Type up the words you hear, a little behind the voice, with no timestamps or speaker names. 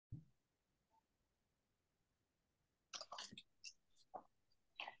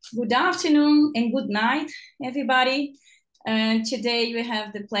Good afternoon and good night, everybody. Today we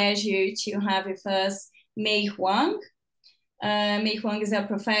have the pleasure to have with us Mei Huang. Mei Huang is a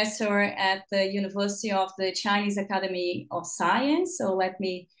professor at the University of the Chinese Academy of Science. So let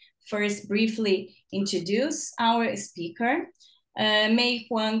me first briefly introduce our speaker. Mei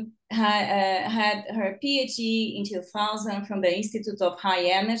Huang had her PhD in 2000 from the Institute of High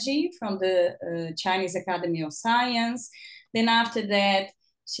Energy from the Chinese Academy of Science. Then after that,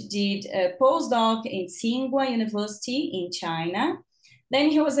 she did a postdoc in Tsinghua University in China. Then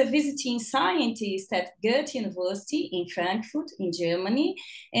he was a visiting scientist at Goethe University in Frankfurt in Germany.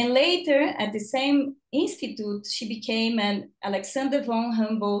 And later at the same institute, she became an Alexander von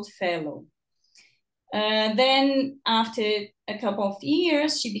Humboldt Fellow. Then after a couple of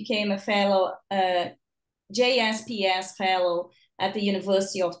years, she became a fellow, JSPS fellow at the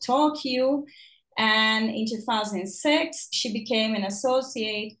University of Tokyo. And in 2006, she became an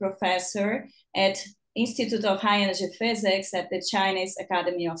associate professor at Institute of High Energy Physics at the Chinese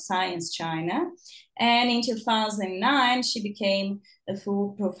Academy of Science, China. And in 2009, she became a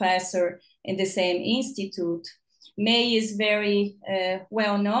full professor in the same institute. Mei is very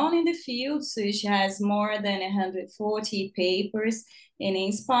well known in the field, so she has more than 140 papers in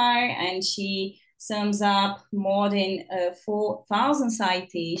Inspire, and she sums up more than 4,000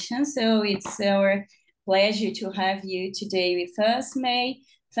 citations. So it's our pleasure to have you today with us, Mei.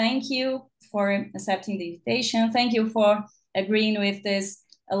 Thank you for accepting the invitation. Thank you for agreeing with this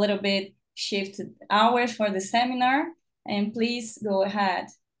a little bit shifted hours for the seminar. And please go ahead.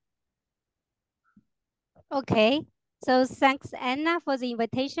 Okay, so thanks Anna for the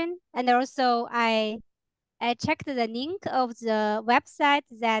invitation. And also I checked the link of the website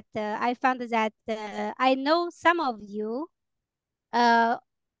that I found that I know some of you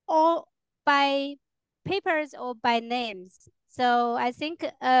or by papers or by names. So I think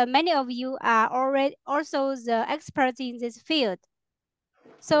many of you are already also the experts in this field.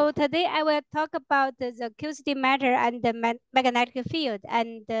 So today I will talk about the QCD matter and the magnetic field.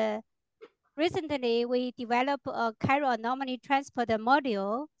 And recently we developed a chiral anomaly transport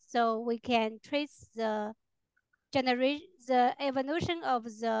module, so we can trace the evolution of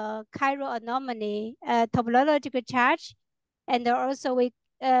the chiral anomaly topological charge, and also we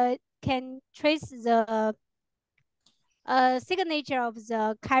can trace the signature of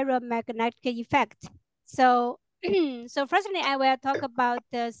the chiral magnetic effect. So, so firstly, I will talk about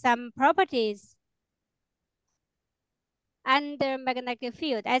some properties and the magnetic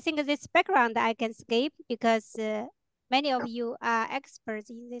field. I think this background I can skip because many of you are experts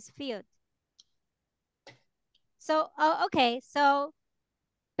in this field. So, okay, so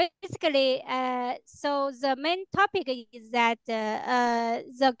basically, so the main topic is that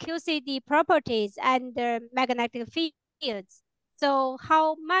the QCD properties and the magnetic fields. So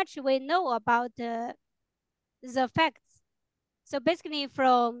how much we know about the facts. So basically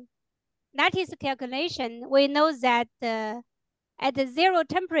from lattice calculation, we know that at the zero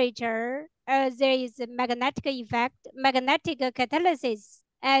temperature, there is a magnetic effect, magnetic catalysis.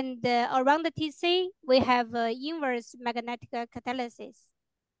 And around the TC, we have inverse magnetic catalysis.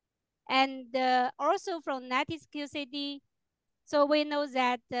 And also from lattice QCD, so we know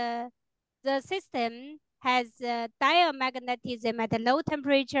that the system has diamagnetism at a low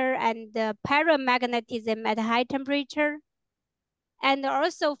temperature and paramagnetism at a high temperature. And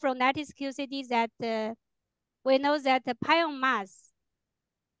also from lattice QCD that we know that the pion mass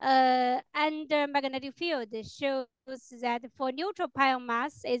under magnetic field shows that for neutral pion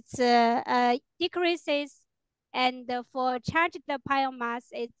mass, it's decreases, and for charged pion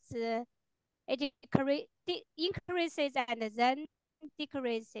mass, it increases and then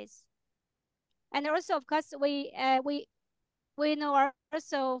decreases. And also, of course, we know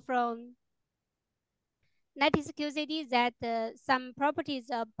also from lattice QCD that some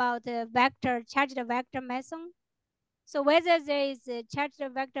properties about charged vector meson. So whether there is a charged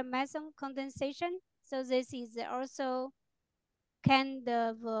vector meson condensation, so this is also kind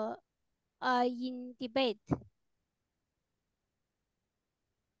of in debate.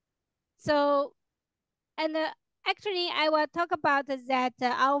 So, and actually, I will talk about that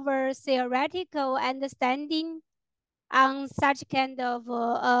our theoretical understanding on such kind of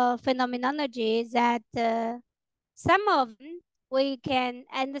phenomenology that some of them we can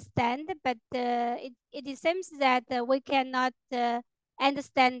understand, but it seems that we cannot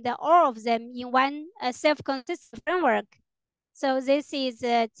understand all of them in one self-consistent framework. So this is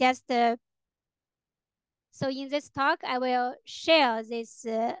just, so in this talk, I will share this,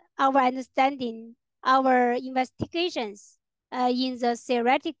 our understanding, our investigations in the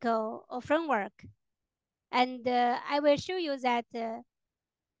theoretical framework. And I will show you that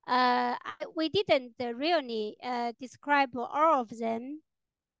we didn't really describe all of them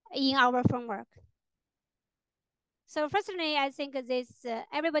in our framework. So firstly, I think this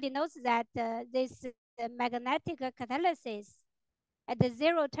everybody knows that this magnetic catalysis at the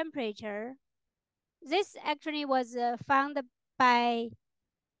zero temperature, this actually was found by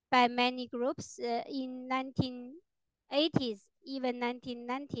many groups in 1980s, even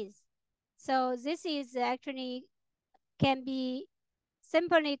 1990s. So this is actually can be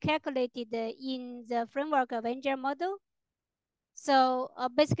simply calculated in the framework of Engel model. So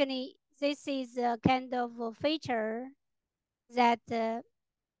basically, this is a kind of a feature that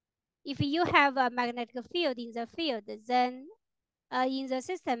if you have a magnetic field in the field, then in the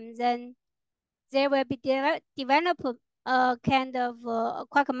system, then there will be develop a kind of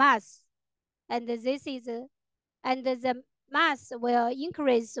quark mass, and this is and the mass will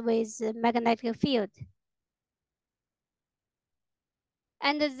increase with magnetic field.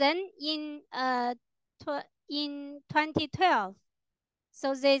 And then in 2012,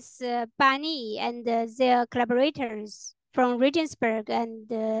 so this Bani and their collaborators from Regensburg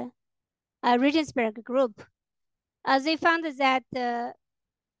and Regensburg group, they found that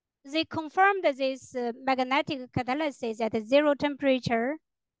they confirmed this magnetic catalysis at zero temperature,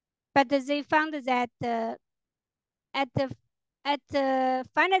 but they found that at the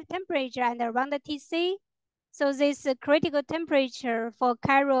final temperature and around the TC, so this critical temperature for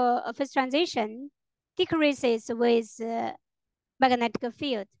chiral phase transition decreases with magnetic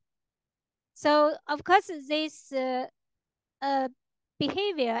field. So of course, this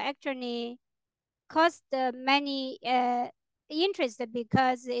behavior actually caused many interest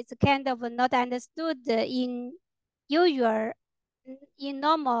because it's kind of not understood in usual, in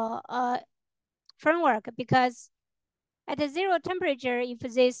normal framework, because at a zero temperature, if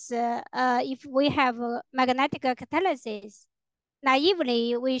this if we have magnetic catalysis,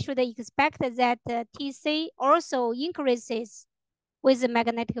 naively we should expect that TC also increases with the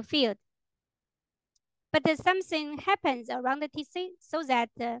magnetic field. But something happens around the TC so that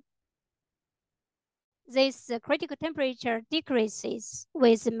this critical temperature decreases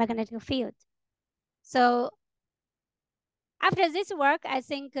with the magnetic field. So after this work, I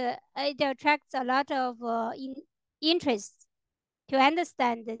think it attracts a lot of interest to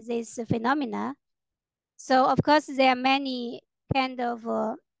understand this phenomena. So of course, there are many kind of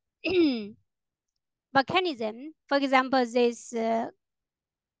mechanism. For example, this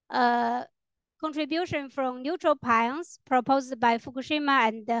contribution from neutral pions proposed by Fukushima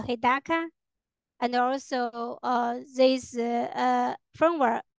and Hidaka, and also this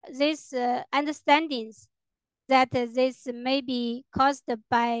framework, these understandings that this may be caused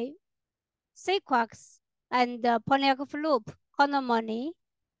by C quarks and Pontiac loop anomaly.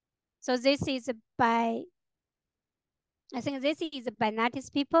 So this is by, I think this is by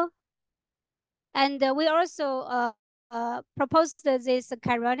Natis people. And we also proposed this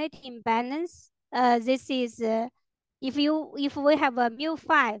chironity imbalance. This is if we have a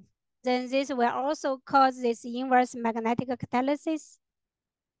mu5, then this will also cause this inverse magnetic catalysis.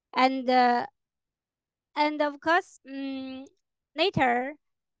 And of course, later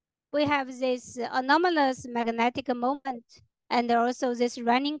we have this anomalous magnetic moment, and also this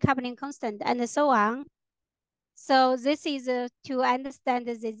running coupling constant, and so on. So this is to understand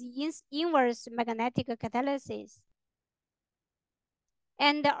this inverse magnetic catalysis.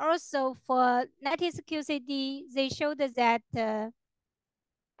 And also for lattice QCD, they showed that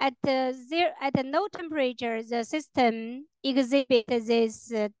at no temperature, the system exhibits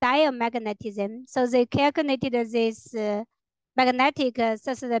this diamagnetism. So they calculated this magnetic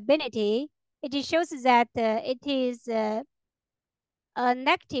susceptibility. It shows that it is a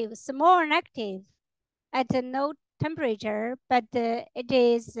negative, small negative at no temperature, but it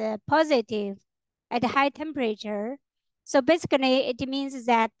is positive at high temperature. So basically, it means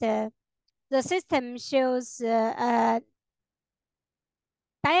that the system shows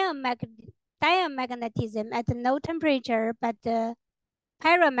diamagnetism at no temperature, but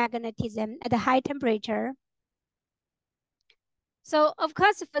paramagnetism at a high temperature. So of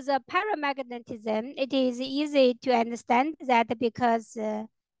course, for the paramagnetism, it is easy to understand that because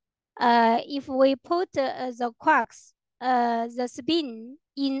if we put the quarks, the spin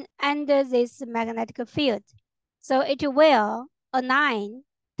in under this magnetic field, so it will align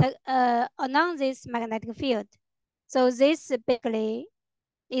along this magnetic field. So this basically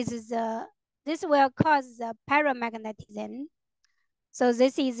is this will cause the paramagnetism. So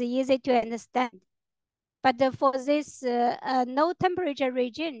this is easy to understand. But for this no temperature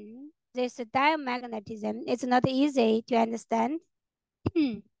region, this diamagnetism is not easy to understand.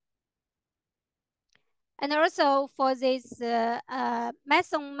 And also for this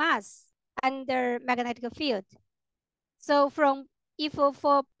meson mass under magnetic field. So if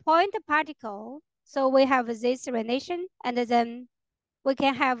for point particle, so we have this relation, and then we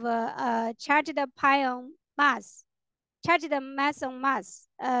can have a charged pion mass, charged meson mass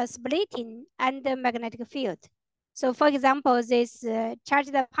splitting under magnetic field. So for example, this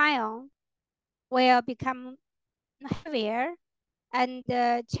charged pion will become heavier, and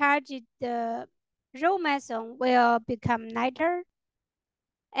charged rho meson will become lighter.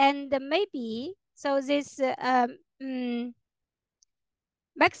 And maybe, so this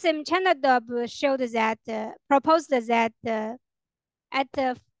Maxim Chanadov showed that, proposed that at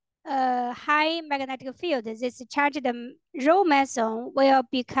the high magnetic field, this charged rho meson will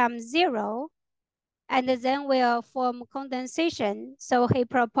become zero, and then will form condensation. So he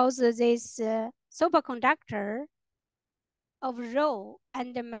proposed this superconductor of rho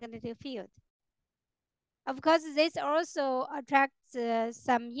under magnetic field. Of course, this also attracts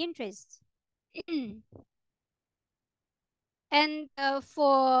some interest. And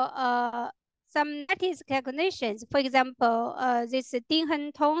for some lattice calculations, for example, this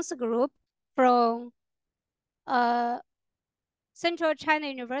Dinghen Tong's group from Central China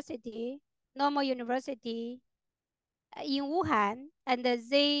University, Normal University in Wuhan, and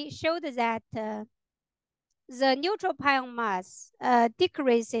they showed that the neutral pion mass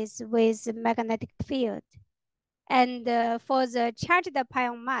decreases with magnetic field. And for the charged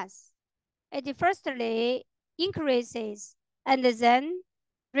pion mass, it firstly increases and then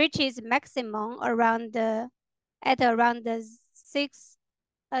reaches maximum around at around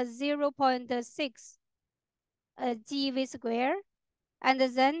 0.6 GeV square, and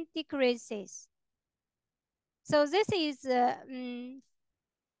then decreases. So this is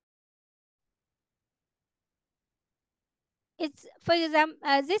it's, for example,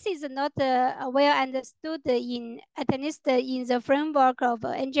 this is not well understood in, at least in the framework of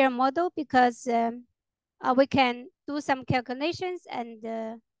NGL model, because we can do some calculations, and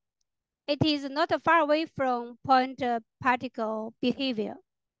it is not far away from point particle behavior.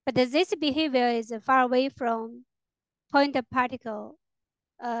 But this behavior is far away from point particle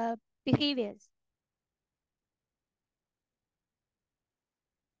behaviors.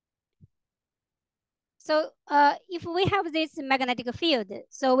 So if we have this magnetic field,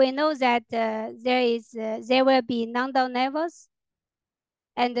 so we know that there will be non-down levels,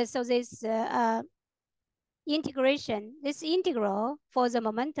 and so this integration, this integral for the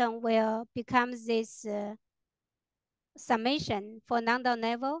momentum will become this summation for non-down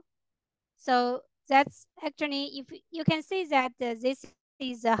level. So that's actually, if you can see that this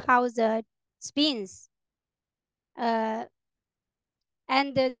is how the spins and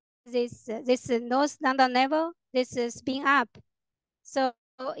this north non-down level, this spin up. So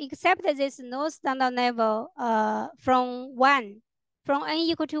except this north non-down level from n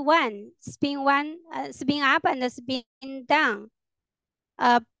equal to 1, spin up and spin down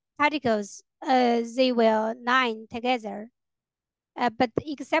particles, they will line together. But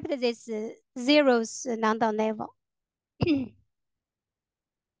except this zeros non-down level.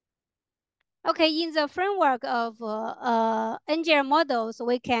 Okay, in the framework of NGL models,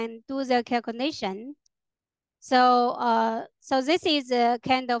 we can do the calculation. So, so this is a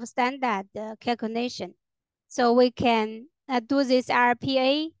kind of standard calculation. So we can do this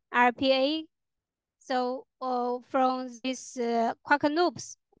RPA. So from this quark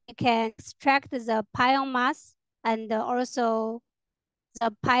loops, we can extract the pion mass and also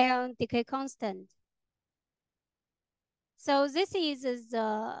the pion decay constant. So this is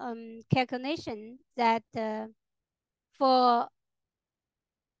the calculation that for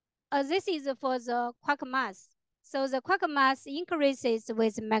this is for the quark mass. So the quark mass increases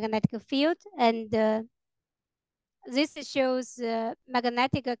with magnetic field, and this shows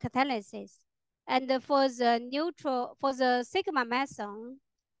magnetic catalysis. And for the neutral, for the sigma meson,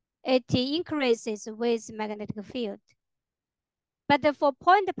 it increases with magnetic field. But for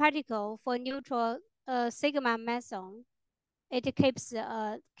point particle, for neutral sigma meson, it keeps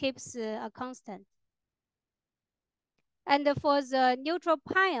a constant. And for the neutral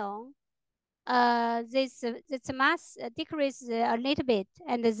pion, this mass decreases a little bit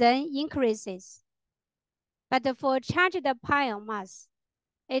and then increases. But for charged pion mass,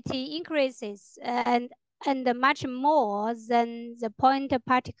 it increases and much more than the point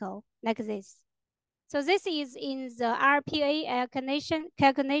particle, like this. So this is in the RPA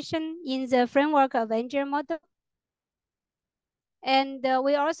calculation in the framework of NGL model. And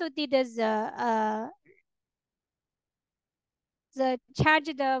we also did the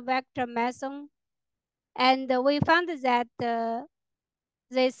charged vector meson, and we found that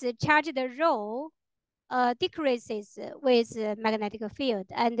this charged rho decreases with magnetic field,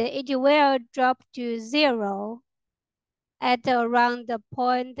 and it will drop to 0 at around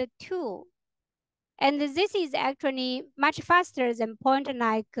 0.2. And this is actually much faster than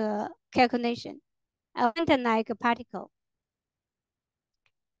point-like calculation, a point-like particle.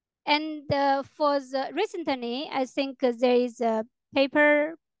 And for the recently, I think there is a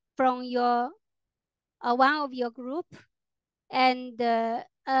paper from your one of your group, and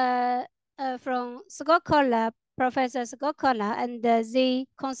from Skokola, Professor Skokola, and they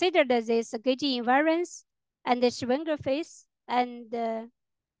considered this gauging invariance and the Schwinger phase, and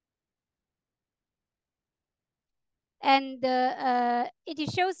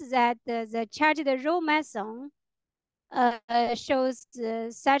it shows that the charged rho meson shows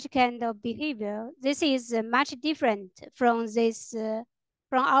such kind of behavior. This is much different from this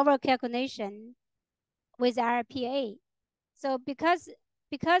from our calculation with RPA. So because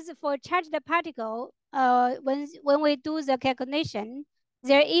for charged particle, when we do the calculation,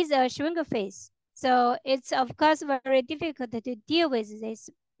 there is a Schwinger phase. So it's of course very difficult to deal with this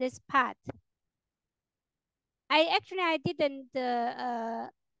part. I didn't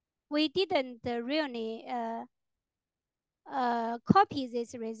we didn't really copy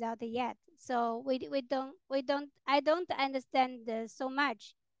this result yet. So I don't understand so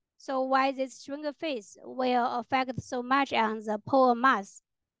much. So why this Schwinger phase will affect so much on the pole mass?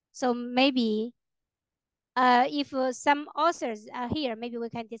 So maybe if some authors are here, maybe we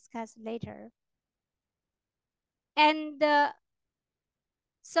can discuss later. And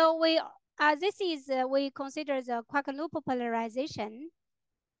so this is we consider the quark loop polarization.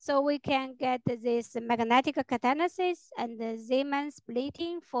 So we can get this magnetic catalysis and the Zeeman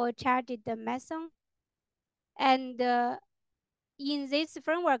splitting for charged meson. And in this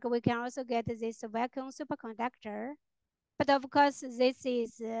framework, we can also get this vacuum superconductor. But of course, this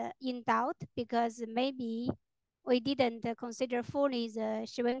is in doubt because maybe we didn't consider fully the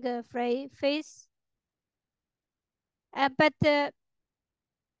Schwinger phase. Apart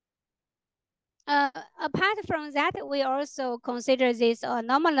from that, we also consider this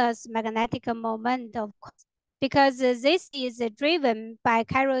anomalous magnetic moment of quarks, because this is driven by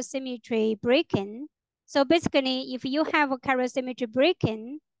chiral symmetry breaking. So basically, if you have a chiral symmetry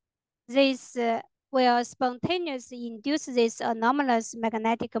breaking, this will spontaneously induce this anomalous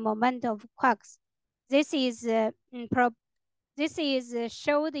magnetic moment of quarks. This is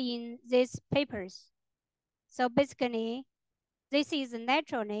showed in these papers. So basically, this is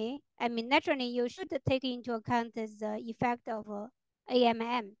naturally you should take into account the effect of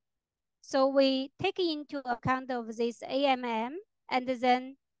AMM. So we take into account of this AMM, and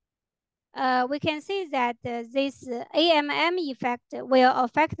then we can see that this AMM effect will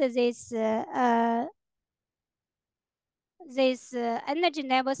affect this energy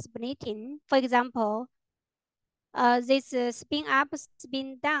level splitting. For example, this spin up,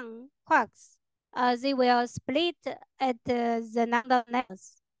 spin down quarks, they will split at the number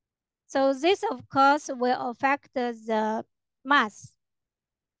levels. So this, of course, will affect the mass.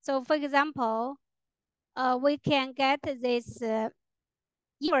 So for example, we can get this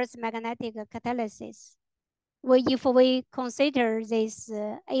inverse magnetic catalysis if we consider this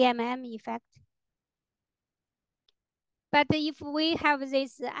AMM effect. But if we have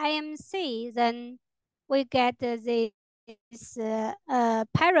this IMC, then we get this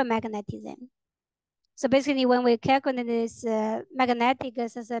pyromagnetism. So basically, when we calculate this magnetic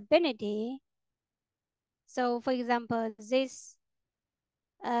susceptibility, so for example, this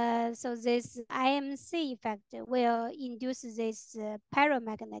IMC effect will induce this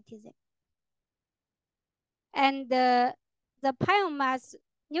pyromagnetism. And the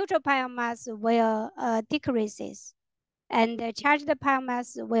neutral biomass will decreases, and the charged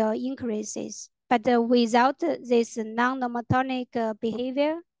biomass will increases, but without this non-monotonic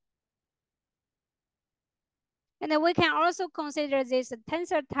behavior. And we can also consider this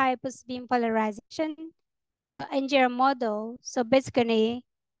tensor type spin polarization NGR model. So basically,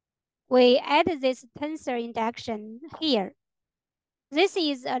 we add this tensor induction here. This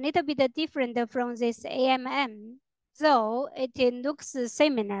is a little bit different from this AMM, though it looks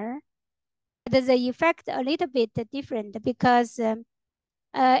similar. But the effect a little bit different because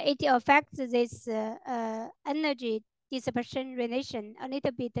it affects this energy dispersion relation a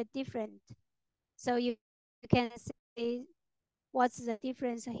little bit different. So you can see what's the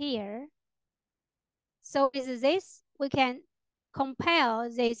difference here. So with this, we can compare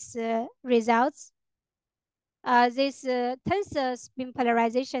these results. This tensor spin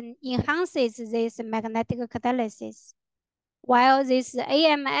polarization enhances this magnetic catalysis, while this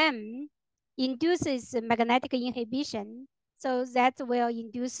AMM induces magnetic inhibition. So that will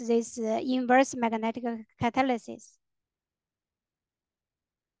induce this inverse magnetic catalysis.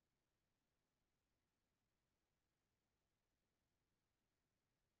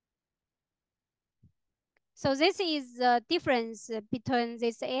 So this is the difference between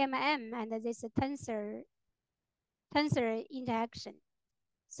this AMM and this tensor interaction.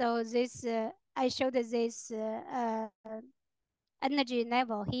 So this I showed this energy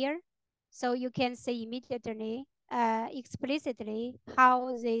level here. So you can see immediately, explicitly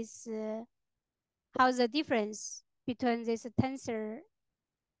how the difference between this tensor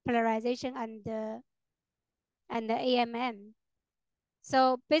polarization and the AMM.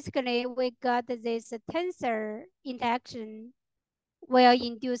 So basically, we got this tensor interaction will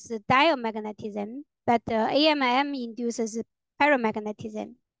induce diamagnetism, but AMM induces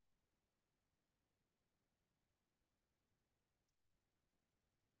paramagnetism.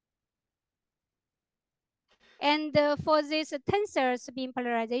 And for this tensor spin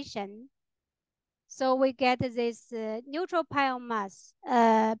polarization, so we get this neutral pion mass.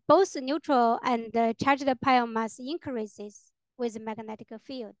 Both neutral and charged pion mass increases with magnetic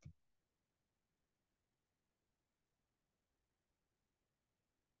field.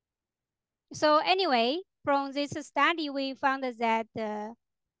 So anyway, from this study, we found that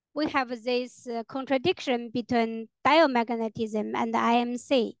we have this contradiction between diamagnetism and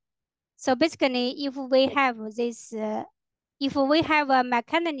IMC. So basically, if we have this, if we have a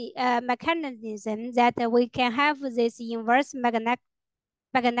mechanism that we can have this inverse magnetic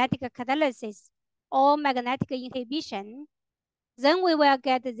catalysis or magnetic inhibition, then we will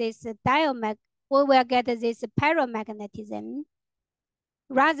get this we will get this paramagnetism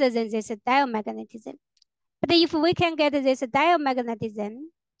rather than this diamagnetism. But if we can get this diamagnetism,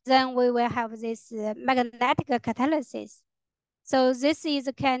 then we will have this magnetic catalysis. So this is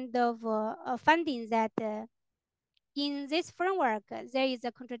kind of a finding that in this framework, there is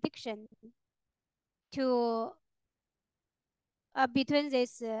a contradiction to between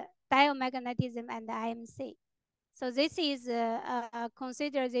this diamagnetism and IMC. So this is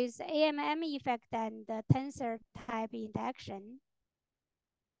consider this AMM effect and tensor type interaction.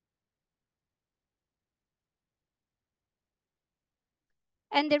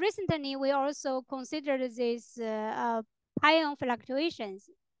 And recently, we also considered this pion fluctuations.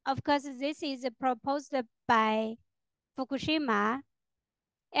 Of course, this is proposed by Fukushima.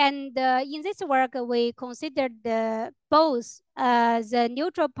 And in this work, we considered both the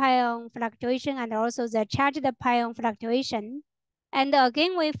neutral pion fluctuation and also the charged pion fluctuation. And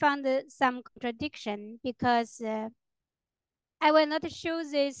again, we found some contradiction because I will not show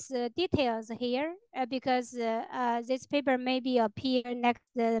these details here because this paper maybe appear next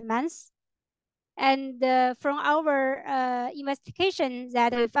month. And from our investigation,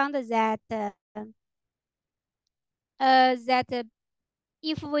 that we found that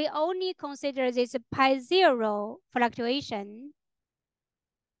if we only consider this pi zero fluctuation,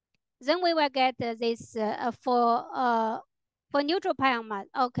 then we will get this for neutral pion mass.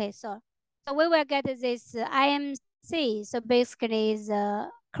 Okay, so we will get this IMC. So basically, the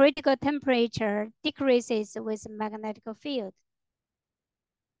critical temperature decreases with magnetic field.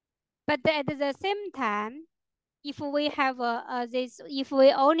 But at the same time, if we have if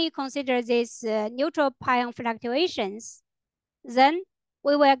we only consider this neutral pion fluctuations, then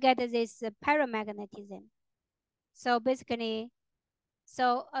we will get this paramagnetism. So basically,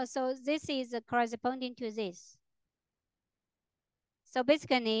 so this is corresponding to this. So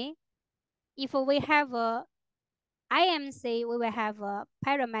basically, if we have a IMC, we will have a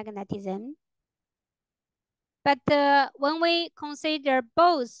paramagnetism. But when we consider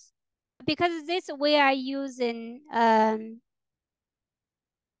both, because this we are using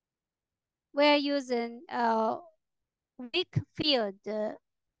weak field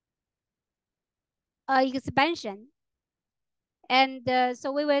expansion, and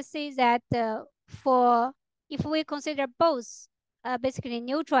so we will see that if we consider both basically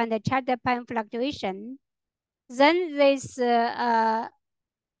neutral and charged pion fluctuation, then this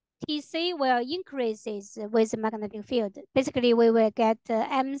TC will increases with magnetic field. Basically, we will get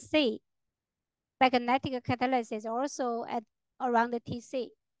MC, magnetic catalysis, also at around the TC.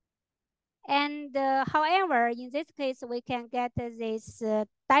 And however, in this case, we can get this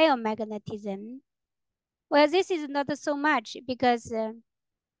diamagnetism. Well, this is not so much because at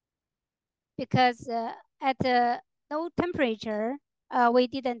low temperature, we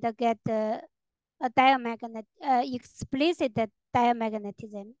didn't get a explicit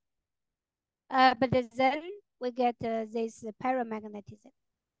diamagnetism. But then we get this paramagnetism.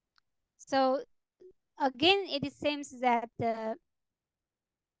 So again, it seems that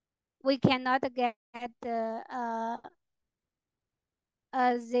we cannot get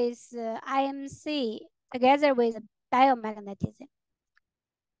this IMC together with diamagnetism.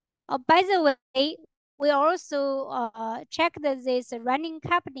 By the way, we also checked this running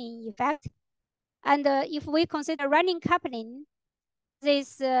coupling effect. And if we consider running coupling,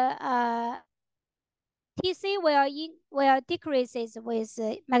 this TC will decreases with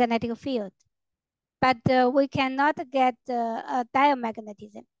magnetic field, but we cannot get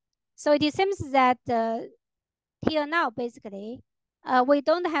diamagnetism. So it seems that till now, basically, we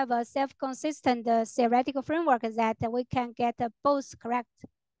don't have a self-consistent theoretical framework that we can get both correct.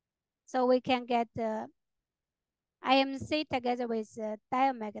 So we can get IMC together with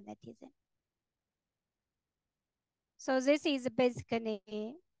diamagnetism. So this is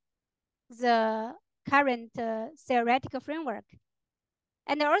basically the current theoretical framework.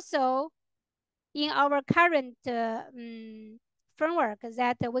 And also in our current framework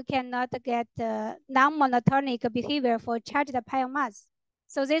that we cannot get non-monotonic behavior for charged pion mass.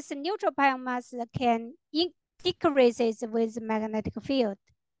 So this neutral pion mass can decreases with magnetic field,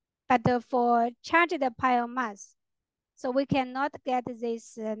 but for charged pion mass, so we cannot get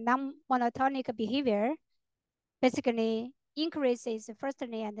this non-monotonic behavior, basically increases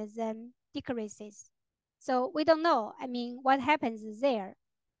firstly and then decreases. So we don't know, I mean, what happens there.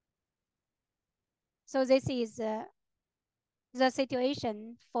 So this is the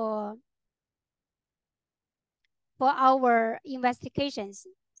situation for our investigations.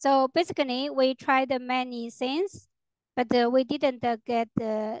 So basically, we tried many things, but we didn't get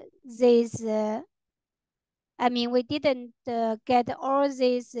this. I mean, we didn't get all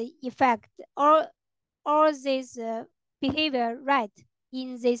this effect, all this behavior right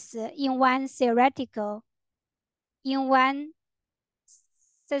in this in one theoretical, in one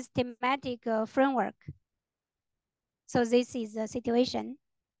systematic framework. So this is the situation.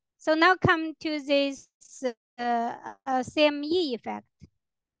 So now come to this CME effect.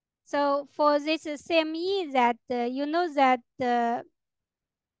 So for this CME, that you know that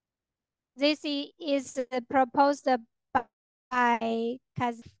this is proposed by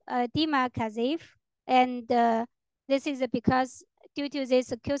Dima Kazif, and this is because due to this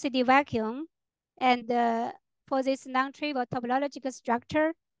QCD vacuum, and for this non-trivial topological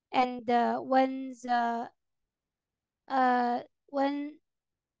structure, and when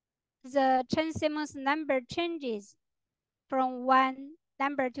the Chern-Simons number changes from one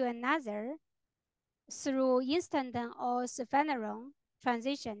number to another through instant or spheneron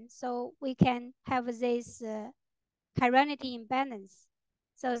transition, so we can have this chirality imbalance.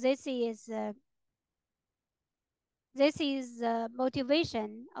 So this is the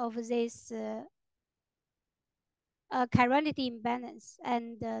motivation of this chirality imbalance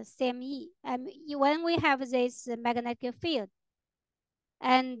and CME. When we have this magnetic field,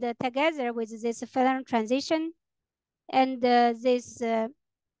 and together with this phenon transition, and this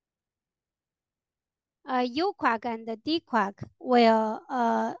U quark and D quark will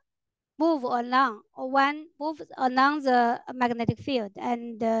move along, one moves along the magnetic field,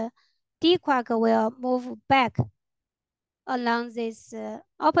 and D quark will move back along this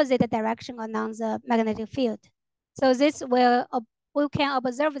opposite direction along the magnetic field. So this will, we can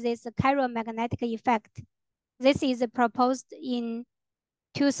observe this chiral magnetic effect. This is proposed in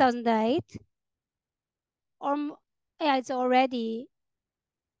 2008, or yeah, it's already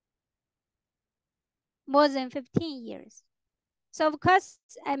more than 15 years. So of course,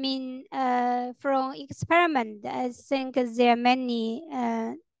 I mean, from experiment, I think there are many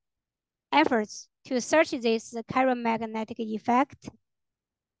efforts to search this chiromagnetic effect.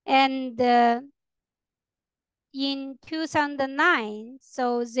 And in 2009,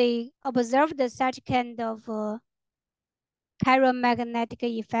 so they observed such kind of chiromagnetic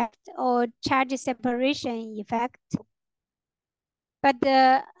effect or charge separation effect. But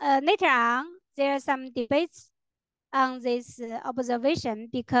later on, there are some debates on this observation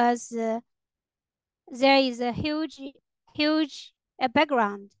because there is a huge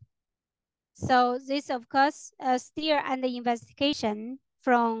background. So this, of course, still under investigation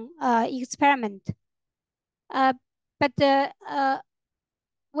from experiment. But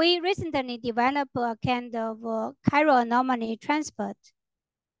we recently developed a kind of chiral anomaly transport.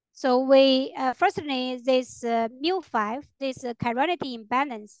 So we, firstly, this mu5, this chirality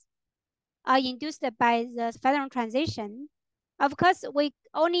imbalance are induced by the phenon transition. Of course, we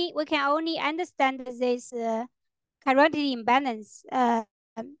can only understand this chirality imbalance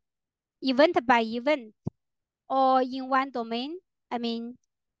event by event or in one domain. I mean,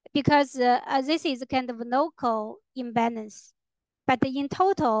 because this is kind of local imbalance. But in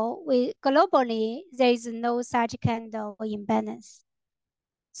total, globally, there is no such kind of imbalance.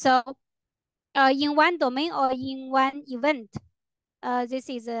 So in one domain or in one event, this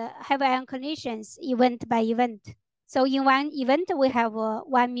is heavy ion collisions event by event. So in one event, we have 1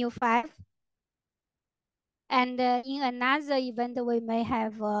 mu5. And in another event, we may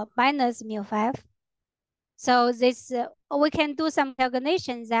have minus mu5. So this we can do some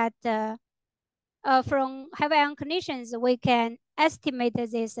calculations that from heavy ion conditions, we can estimate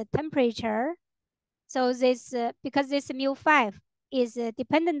this temperature. So this because this mu5 is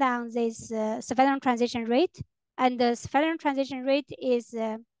dependent on this Cephalon transition rate, and the Cephalon transition rate is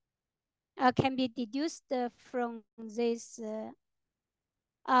can be deduced from this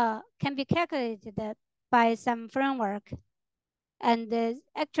can be calculated by some framework. And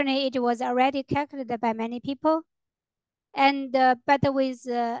actually, it was already calculated by many people. And but with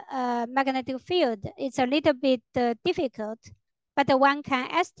magnetic field, it's a little bit difficult. But one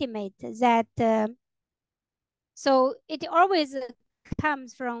can estimate that. So it always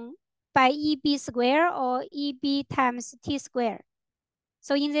comes from by EB square or EB times T square.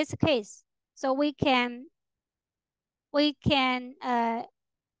 So in this case, so we can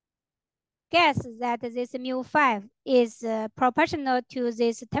guess that this mu5 is proportional to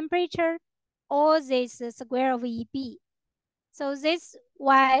this temperature or this square of EB. So this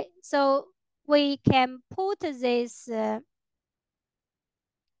why, so we can put this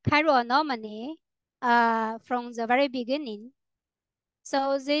chiral anomaly from the very beginning.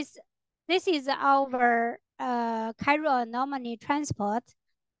 So this is our chiral anomaly transport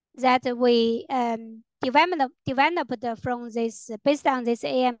that we developed from this based on this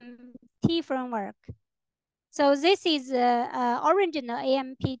AMT framework. So this is original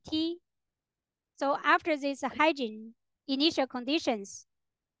AMPT. So after this hygiene initial conditions,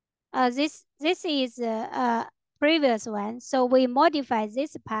 this is previous one. So we modify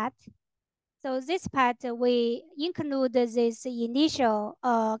this part. So this part we include this initial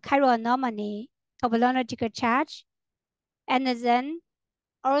chiral anomaly topological charge, and then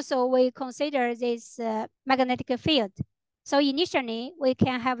also we consider this magnetic field. So initially we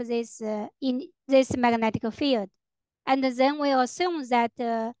can have this in this magnetic field, and then we assume that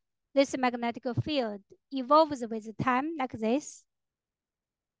this magnetic field evolves with time like this.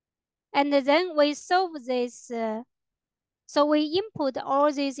 And then we solve this. So we input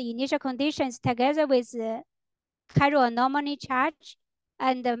all these initial conditions together with chiral anomaly charge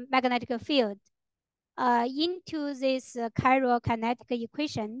and the magnetic field into this chiral kinetic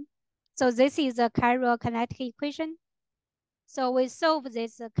equation. So this is a chiral kinetic equation. So we solve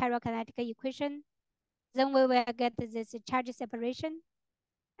this chiral kinetic equation. Then we will get this charge separation,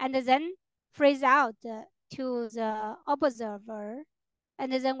 and then freeze out to the observer.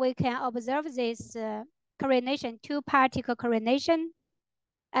 And then we can observe this correlation, two particle correlation.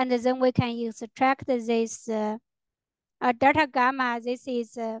 And then we can extract this delta gamma. This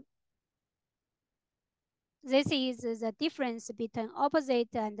is the difference between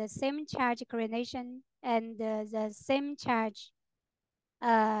opposite and the same charge correlation and the same charge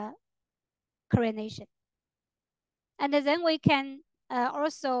correlation. And then we can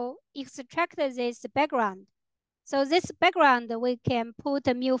also extract this background. So this background, we can put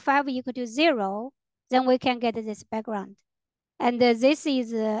mu5 equal to 0, then we can get this background. And this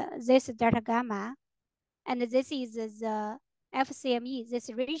is this delta gamma, and this is the FCME, this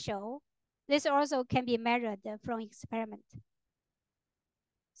ratio. This also can be measured from experiment.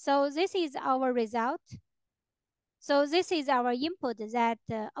 So this is our result. So this is our input that,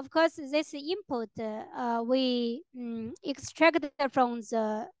 of course, this input we extract from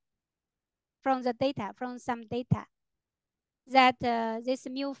the data, from some data, that this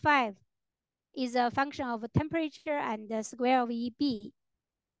mu5 is a function of temperature and the square of EB.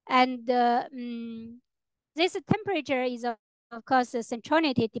 And this temperature is, of course,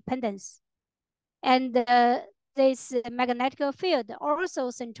 centrality dependence. And this magnetic field also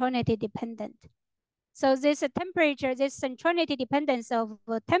centrality dependent. So this temperature, this centrality dependence of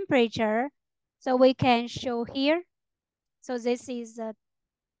temperature, so we can show here. So this is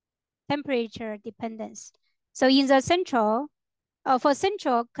temperature dependence. So in the central, for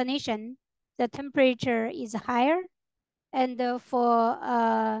central condition, the temperature is higher. And for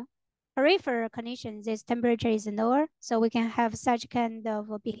peripheral condition, this temperature is lower. So we can have such kind of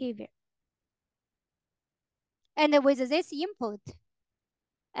behavior. And with this input,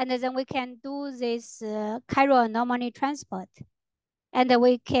 and then we can do this chiral anomaly transport. And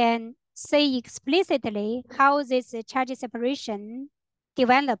we can say explicitly how this charge separation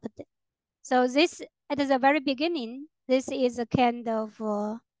developed. So this, at the very beginning, this is a kind of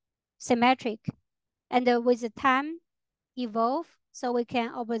symmetric. And with time evolve, so we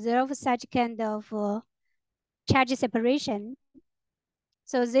can observe such kind of charge separation.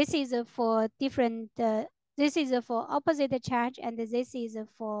 So this is for different, this this is for opposite charge, and this is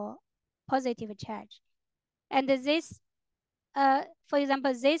for positive charge. And this, for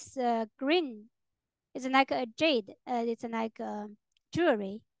example, this green is like a jade. It's like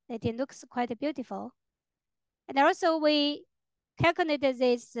jewelry. It looks quite beautiful. And also we calculated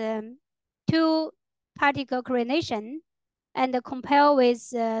this two particle correlation and compare with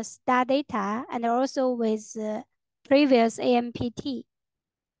star data and also with previous AMPT.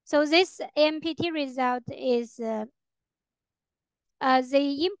 So this AMPT result is they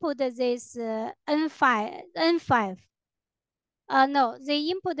input this N5. No, they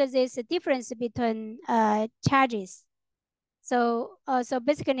input this difference between charges. So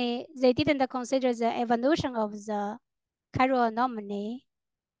basically, they didn't consider the evolution of the chiral anomaly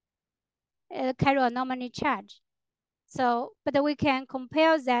charge. So, but we can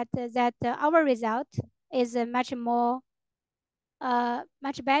compare that our result is much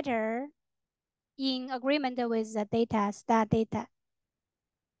better in agreement with the data, star data.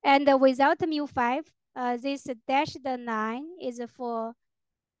 And without mu5, this dashed line is for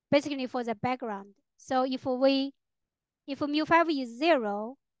basically for the background. So if mu5 is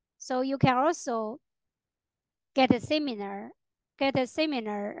 0, so you can also get a similar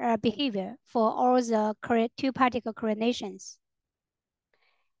behavior for all the two particle correlations.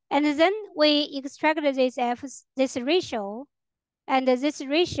 And then we extract this ratio, and this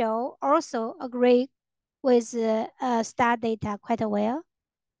ratio also agree with star data quite well.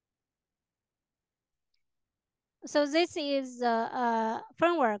 So this is the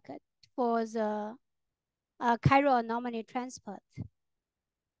framework for the chiral anomaly transport.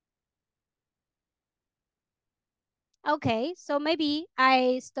 Okay, so maybe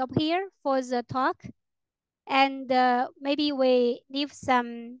I stop here for the talk, and maybe we leave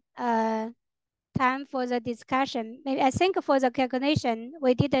some time for the discussion. Maybe I think for the calculation,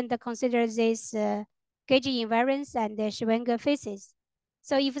 we didn't consider this gauge invariance and the Schwinger phases.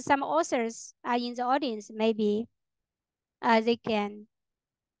 So if some authors are in the audience, maybe they can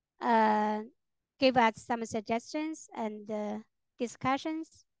give us some suggestions and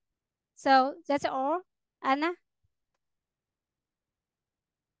discussions. So that's all. Anna?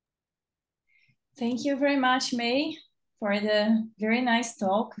 Thank you very much, May, for the very nice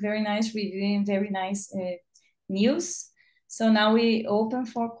talk, very nice review, and very nice news. So now we open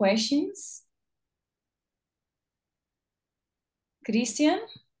for questions. Christian?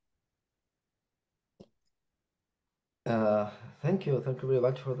 Thank you very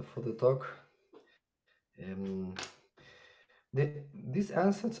much for the talk. These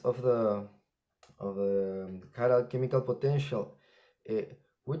answers of the chiral chemical potential,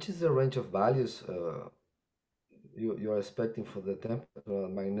 which is the range of values you are expecting for the temperature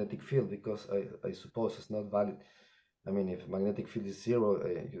magnetic field? Because I suppose it's not valid. I mean, if magnetic field is 0,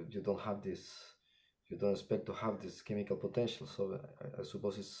 you don't have this. You don't expect to have this chemical potential. So I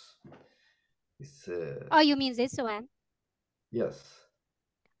suppose it's. Oh, you mean this one? Yes.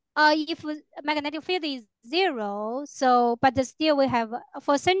 If magnetic field is 0, so but still we have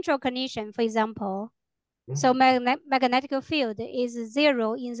for central condition, for example. So magnetic field is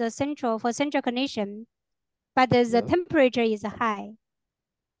 0 in the central condition, but the temperature is high.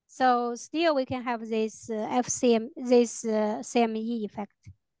 So still we can have this CME effect.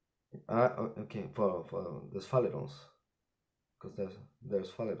 Okay, for there's phalerons, because there's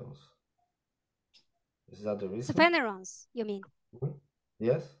phalerons. Is that the reason? Sphanerons, you mean?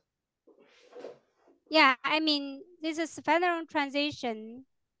 Yes. Yeah, I mean this is Sphaneron transition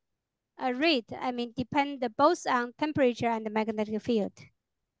rate. I mean depend both on temperature and the magnetic field.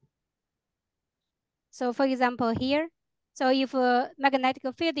 So for example here, so if magnetic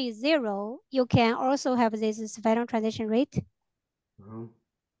field is 0, you can also have this Sphaneron transition rate.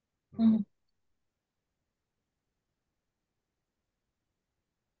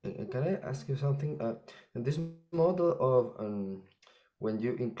 Can I ask you something? In this model of when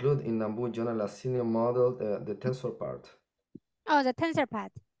you include in Nambu-Jones-Lassinian model the tensor part. Oh, the tensor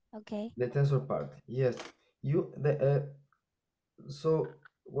part. Okay. The tensor part. Yes. So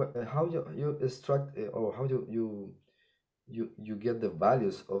how you extract or how you get the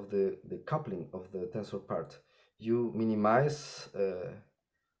values of the coupling of the tensor part? You minimize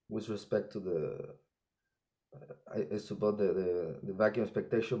with respect to the I suppose the vacuum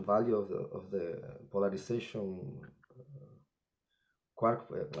expectation value of the polarization quark,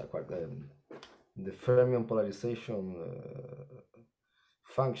 the fermion polarization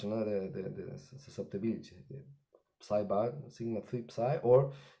function, the susceptibility, the psi bar, sigma 3 psi,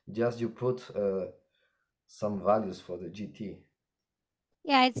 or just you put some values for the GT?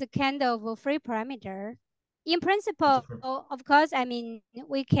 Yeah, it's a kind of a free parameter. in principle, of course, I mean,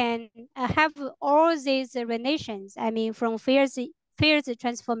 we can have all these relations, I mean, from fields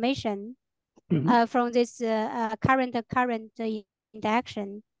transformation, from this current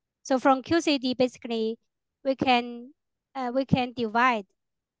interaction. So from QCD, basically, we can divide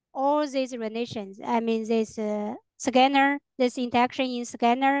all these relations. I mean, this scanner, this interaction in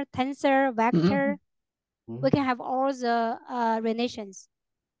scanner, tensor, vector, we can have all the relations.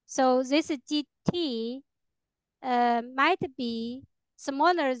 So this GT might be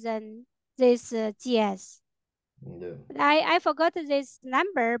smaller than this GS. Yeah. I forgot this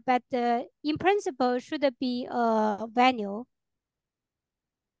number, but in principle should be a value.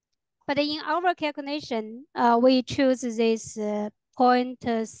 But in our calculation, we choose this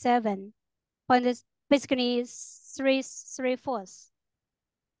 0.7, basically 3/4.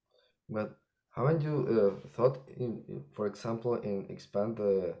 But haven't you thought for example, in expand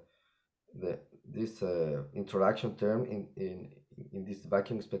this interaction term in this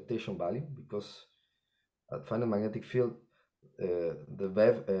vacuum expectation value? Because at finite magnetic field, the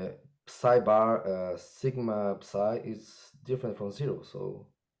wave psi bar sigma psi is different from zero, so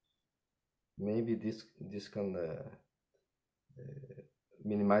maybe this can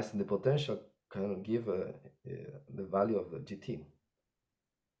minimizing the potential can give the value of the GT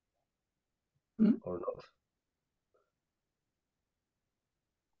or not.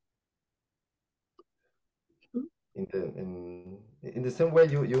 In the same way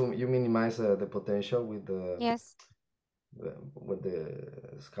you minimize the potential with the Yes. with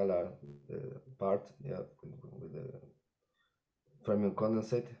the scalar part, yeah, with the fermion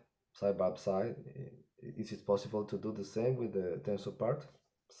condensate psi bar psi. Is it possible to do the same with the tensor part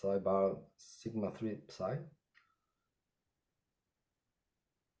psi bar sigma 3 psi?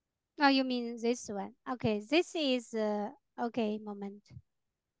 Oh, you mean this one? Okay, this is okay. Moment.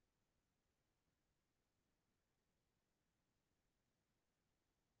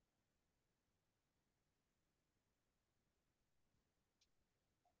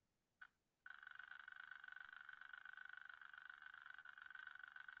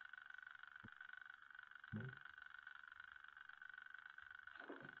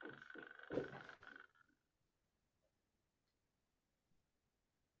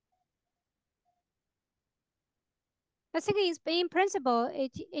 I think it's in principle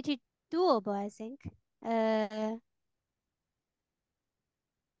it is doable. I think. I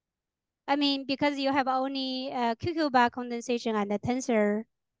mean, because you have only QQ bar condensation and the tensor,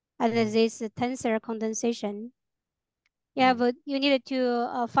 and this tensor condensation. Yeah, but you needed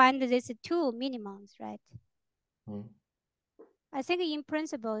to find these two minimums, right? I think in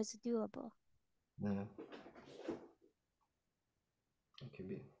principle it's doable. Yeah.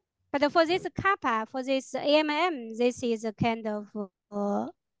 Okay. But for this kappa, for this AMM, this is a kind of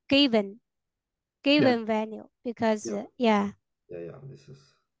given value because yeah, this is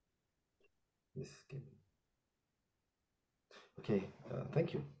given. Okay,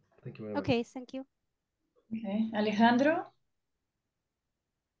 thank you very much. Okay, thank you. Okay, Alejandro.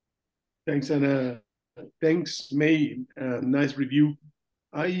 Thanks, Anna. Thanks, May. Nice review.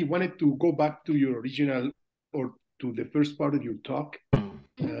 I wanted to go back to your original, or to the first part of your talk,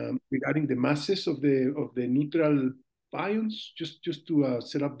 regarding the masses of the neutral pions. Just to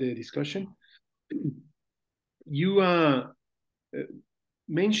set up the discussion, you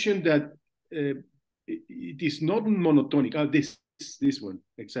mentioned that it is not monotonic. This one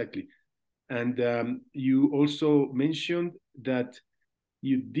exactly, and you also mentioned that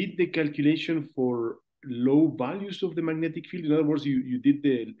you did the calculation for low values of the magnetic field. In other words, you did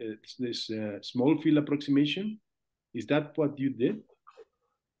this small field approximation. Is that what you did?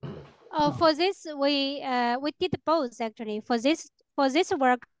 Oh, for this we did both actually. For this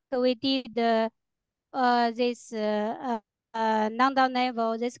work we did this non-down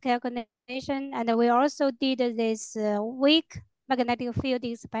level, this calculation, and we also did this weak magnetic field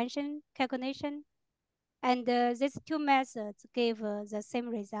expansion calculation, and these two methods gave the same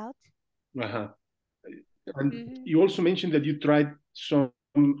result. And you also mentioned that you tried some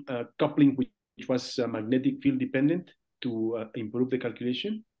coupling which was magnetic field dependent to improve the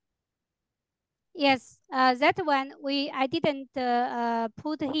calculation. Yes, that one I didn't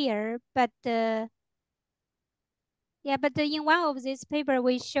put here, but yeah, but in one of this paper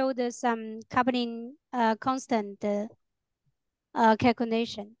we showed some coupling constant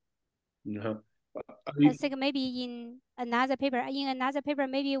calculation. I think maybe in another paper,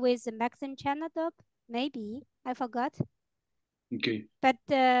 maybe with Maxim channel dope, maybe I forgot. Okay. But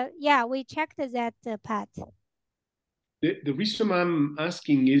yeah, we checked that part. The reason I'm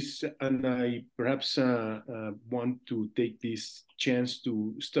asking is, and I perhaps want to take this chance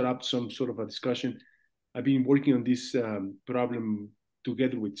to start up some sort of a discussion. I've been working on this problem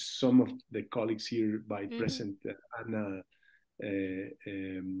together with some of the colleagues here by present, Anna,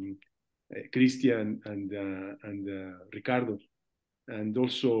 Christian, and Ricardo, and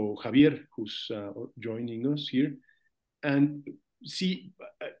also Javier, who's joining us here. And see,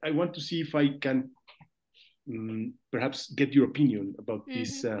 I want to see if I can perhaps get your opinion about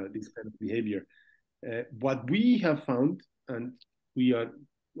this kind of behavior. What we have found, and we are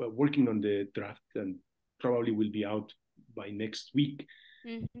working on the draft and probably will be out by next week,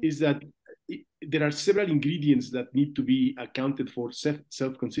 is that there are several ingredients that need to be accounted for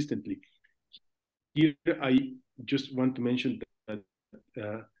self-consistently. Here, I just want to mention that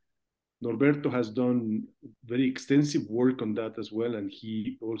Norberto has done very extensive work on that as well, and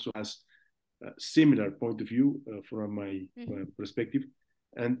he also has a similar point of view from my perspective.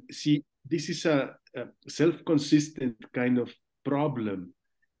 And see, this is a self-consistent kind of problem.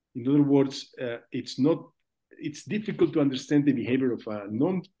 In other words, it's difficult to understand the behavior of a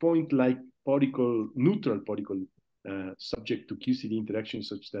non-point-like particle, neutral particle, subject to QCD interaction,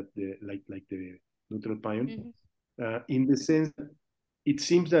 such that like the neutral pion, in the sense that it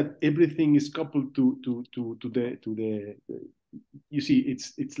seems that everything is coupled to the you see,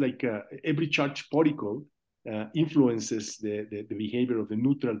 it's like every charged particle influences the behavior of the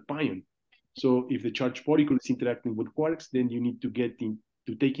neutral pion. So if the charged particle is interacting with quarks, then you need to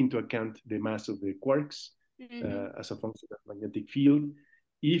take into account the mass of the quarks as a function of magnetic field.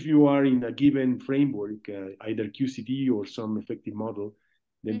 If you are in a given framework, either QCD or some effective model,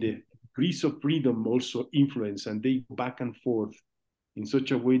 then the degrees of freedom also influence, and they go back and forth in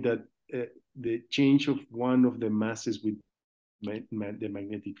such a way that the change of one of the masses with the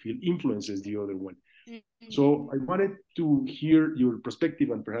magnetic field influences the other one. So I wanted to hear your perspective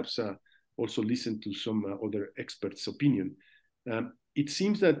and perhaps also listen to some other experts' opinion. It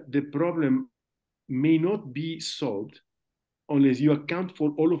seems that the problem may not be solved unless you account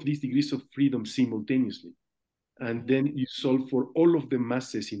for all of these degrees of freedom simultaneously. And then you solve for all of the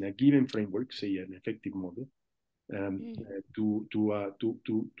masses in a given framework, say an effective model,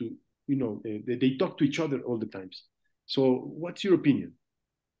 you know, they talk to each other all the times. So what's your opinion?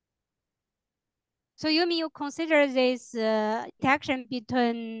 So you mean you consider this interaction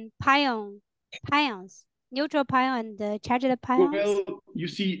between pions, neutral pion and charged pions? Well, you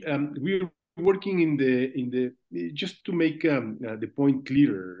see, we're working in the just to make the point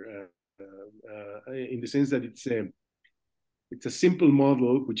clearer, in the sense that it's a simple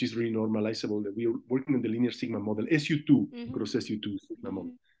model which is renormalizable. That we are working on the linear sigma model, SU2 cross SU2 sigma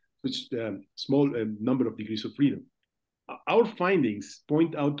model, which small number of degrees of freedom. Our findings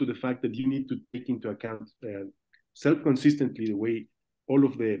point out to the fact that you need to take into account self-consistently the way all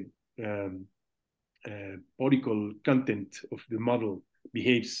of the particle content of the model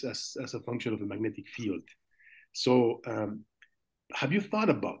behaves as a function of the magnetic field. So have you thought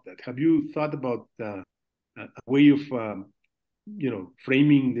about that? Have you thought about a way of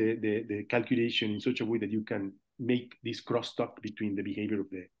framing the calculation in such a way that you can make this crosstalk between the behavior of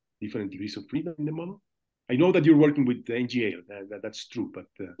the different degrees of freedom in the model? I know that you're working with the NGL, that's true, but...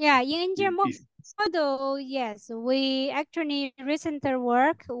 yeah, in NGL model, yes, we actually recent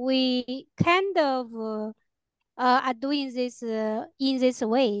work, we kind of are doing this in this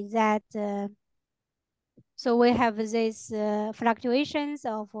way that, so we have these fluctuations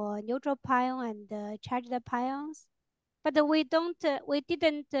of neutral pion and charged pions, but we didn't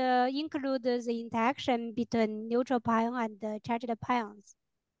include the interaction between neutral pion and charged pions.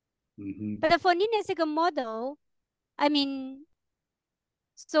 But for linear sigma model, I mean,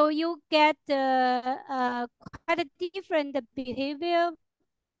 so you get quite a different behavior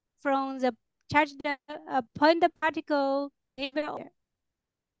from the charged point particle behavior.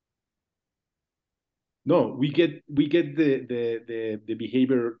 No, we get the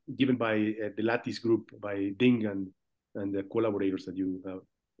behavior given by the lattice group by Ding and the collaborators that you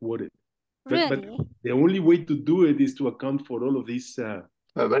quoted. Really? But the only way to do it is to account for all of these.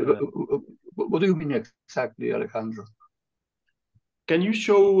 What do you mean exactly, Alejandro? Can you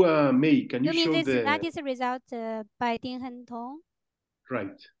show May? Can you show mean this the lattice result by Ding and Tong?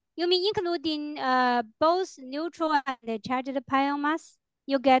 Right. You mean including both neutral and charged pion mass?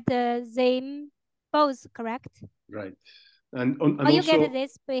 You get them both, correct? Right. And also, you get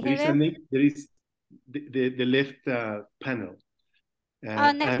this behavior? There is the left panel.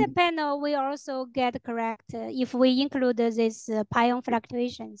 Next panel, we also get correct if we include these pion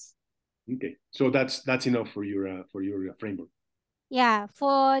fluctuations. Okay, so that's enough for your framework. Yeah,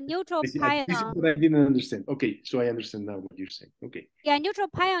 for neutral pion. This is what I didn't understand. Okay, so I understand now what you're saying. Okay. Yeah, neutral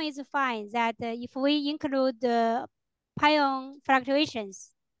pion is fine. That if we include pion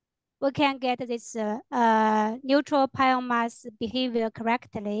fluctuations, we can get this neutral pion mass behavior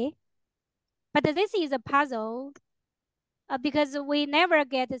correctly. But this is a puzzle because we never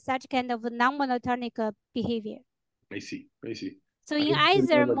get such kind of non-monotonic behavior. I see. So in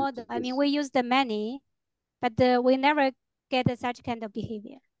either model, I mean, we use the many, but we never get such kind of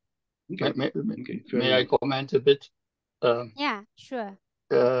behavior. Okay. May I comment a bit? Yeah, sure.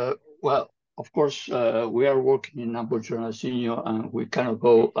 Well, of course, we are working in Lamborghini and we cannot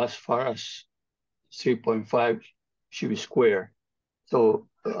go as far as 3.5 CB square. So,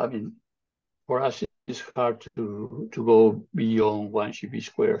 I mean, for us, it's hard to go beyond 1 CB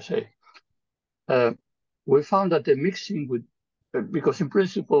square, say. We found that the mixing with, because in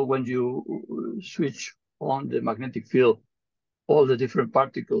principle, when you switch on the magnetic field, all the different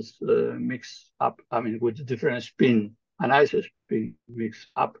particles mix up, I mean, with the different spin and isospin mix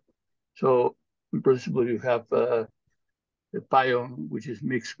up. So in principle, you have the pion, which is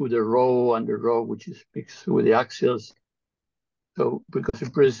mixed with the rho, and the rho, which is mixed with the axials. So because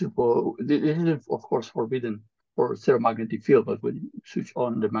in principle, this is of course forbidden for ferromagnetic field, but when you switch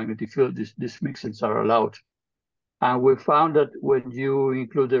on the magnetic field, these mixings are allowed. And we found that when you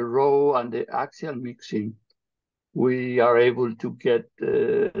include the rho and the axial mixing, we are able to get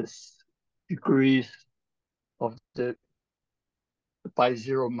decrease of the pi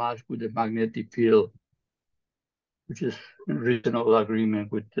zero mass with the magnetic field, which is in reasonable agreement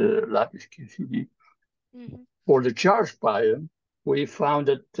with the lattice QCD. For the charge pion, we found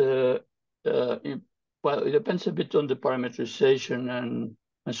that, well, it depends a bit on the parameterization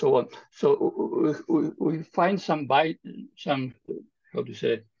and so on. So we find some, how to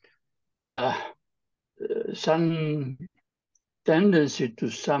say, some tendency to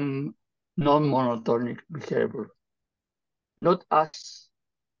some non-monotonic behavior, not as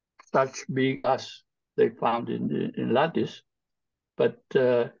such big as they found in lattice, but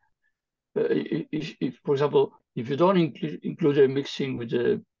if, for example, if you don't include a mixing with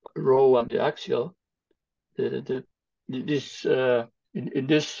the rho and the axial, in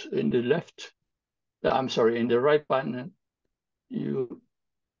the left, I'm sorry, in the right panel, the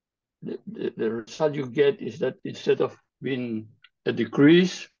result you get is that instead of being a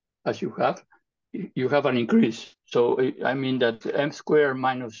decrease, as you have an increase. So I mean that m squared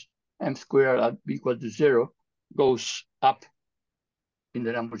minus m squared at equal to 0 goes up in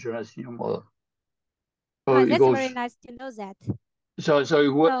the Lamborghini model. So oh, that's very nice to know that. So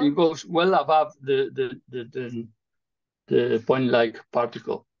it goes well above the point-like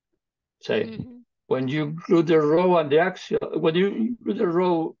particle. Say, when you include the rho and the axial, when you include the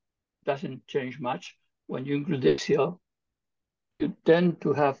rho, doesn't change much. When you include the axial, you tend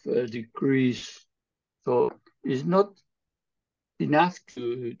to have a decrease. So it's not enough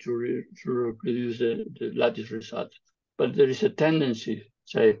to reproduce the lattice result, but there is a tendency,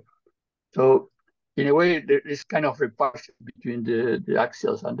 say. So in a way, there is kind of repulsion between the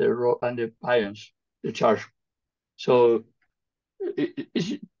axials and the pions, the charge. So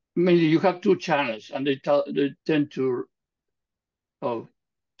it's mainly you have two channels, and they tend to go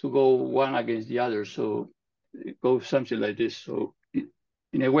one against the other. So it goes something like this. So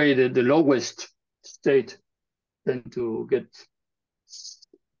in a way, the lowest state tend to get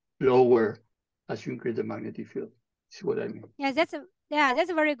lower as you increase the magnetic field. Is what I mean. Yeah, that's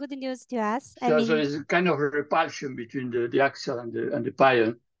very good news to us. So it's kind of a repulsion between the axial and the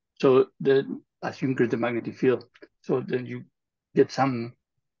pion. So as you increase the magnetic field, so then you get something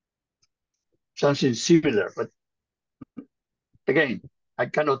similar. But again, I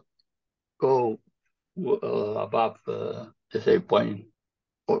cannot go above let's say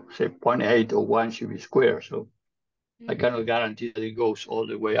 0.8 or 1 CB square. So I cannot guarantee that it goes all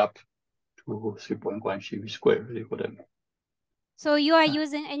the way up to 3.1 CB square. Really, what I mean. So you are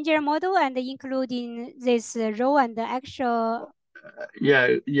using Angel model and including this rho and the actual.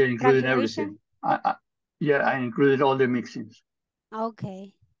 Yeah, including everything. I included all the mixings.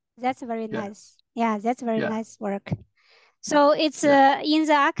 Okay, that's very nice. Yeah, that's very nice work. So it's in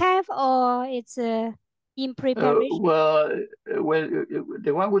the archive or it's in preparation? Well,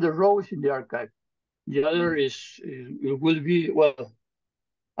 the one with the rho is in the archive. The other it will be, well,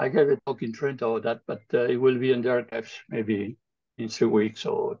 I gave a talk in Trento about that, but it will be in the archives maybe in 3 weeks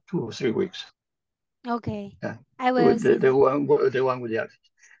or 2 or 3 weeks. Okay. Yeah. I will see the one with the axis.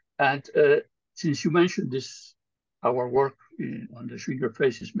 And since you mentioned this, our work on the Schwinger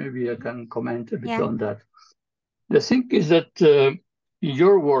phases, maybe I can comment a bit on that. The thing is that in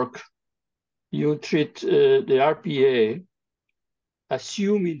your work, you treat the RPA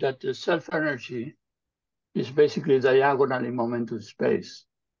assuming that the self-energy is basically diagonal in momentum space.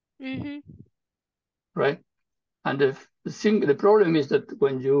 Right? And the problem is that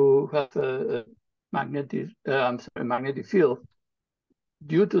when you have a magnetic field,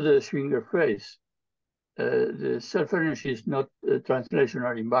 due to the Schwinger phase, the self-energy is not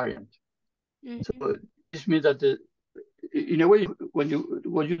translational invariant. So this means that in a way, when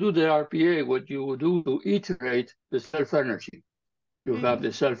you do the RPA, what you do to iterate the self-energy, you have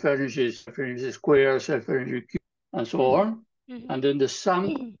the self-energy square, self-energy cube, and so on. And then the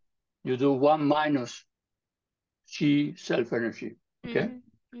sum, you do 1 minus G self-energy. Okay.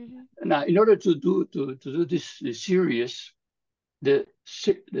 Now, in order to do this series, the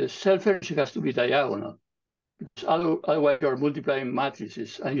self-energy has to be diagonal, because otherwise you are multiplying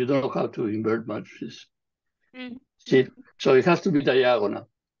matrices and you don't know how to invert matrices. See, so it has to be diagonal.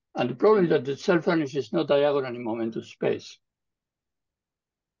 And the problem is that the self-energy is not diagonal in momentum space.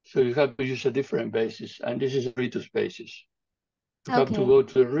 So you have to use a different basis, and this is a Ritus basis. You have to go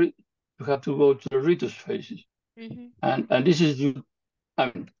to the Ritus phases, and this is due.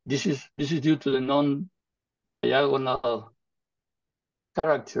 I mean, this is due to the non-diagonal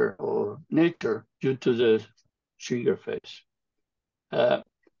character or nature due to the Schwinger phase. I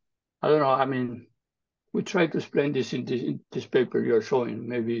don't know. I mean, we try to explain this in this paper you're showing.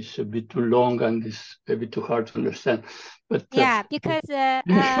 Maybe it's a bit too long and it's a bit too hard to understand. But yeah, because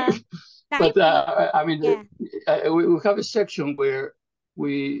but I mean, we have a section where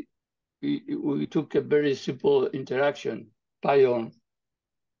we took a very simple interaction, pion,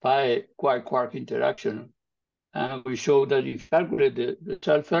 pi quark interaction, and we showed that if you calculate the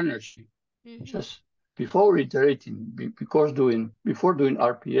self-energy just before iterating, before doing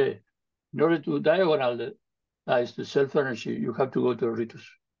RPA, in order to diagonalize the self-energy, you have to go to a Ritus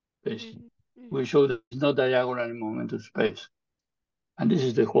space. We show that it's not diagonal in momentum space. And this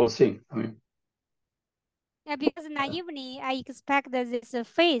is the whole thing. I mean, yeah, because naively, I expect that this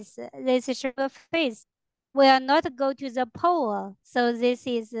phase, this Schwinger phase, will not go to the pole. So this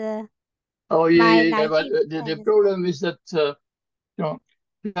is oh yeah. But the problem is that you know,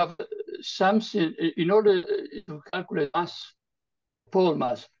 you have something in order to calculate mass, pole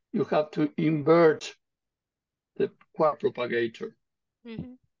mass. You have to invert the quark propagator,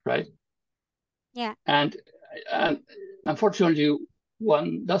 right? Yeah. And unfortunately,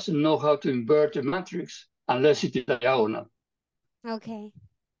 one doesn't know how to invert a matrix unless it is diagonal. Okay.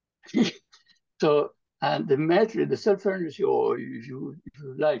 So, and the matrix, the self-energy, or if you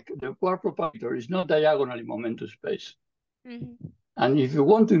like, the quark propagator is not diagonal in momentum space. And if you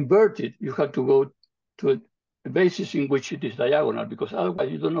want to invert it, you have to go to a basis in which it is diagonal, because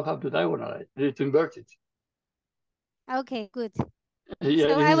otherwise you don't know how to diagonalize, to invert it. Okay, good. Yeah,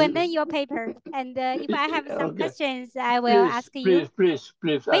 so I will learn your paper, and if I have some questions, I will ask you. Please.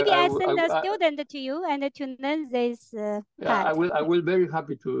 Maybe I send a student to you and to learn this part. I will very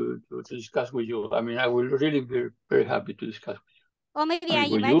happy to discuss with you. I mean, I will really be very happy to discuss with you. Or maybe I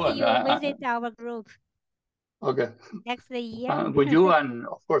invite you visit our group. Okay. Next year. With you and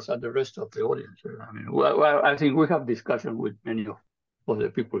of course and the rest of the audience. I mean, well, I think we have discussion with many of the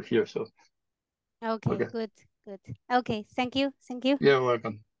people here. So. Okay. Good. Okay, thank you. You're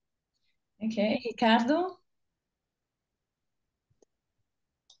welcome. Okay, Ricardo.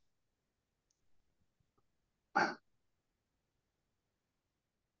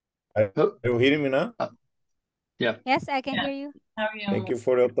 Are you hearing me now? Yeah. Yes, I can hear you. Thank you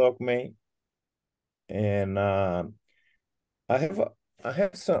for your talk, May. And I have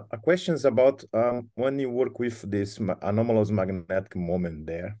some questions about when you work with this anomalous magnetic moment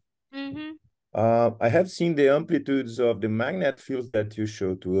there. I have seen the amplitudes of the magnet fields that you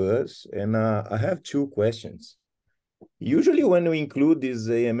showed to us, and I have two questions. Usually when we include this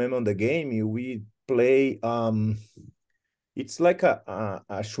AMM on the game, we play, it's like a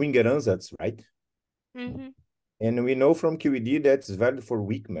Schwinger ansatz, right? And we know from QED that's valid for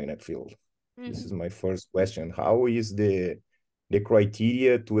weak magnet field. This is my first question. How is the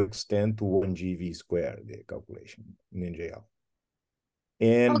criteria to extend to 1 GV square, the calculation in NJL?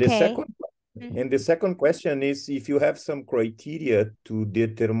 And the second question is if you have some criteria to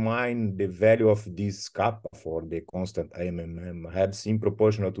determine the value of this kappa for the constant IMM. I have seen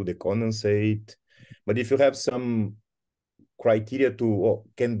proportional to the condensate, but if you have some criteria to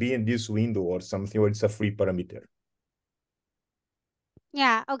can be in this window or something, or it's a free parameter.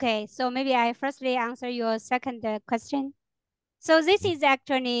 Yeah, okay. So maybe I firstly answer your second question. So this is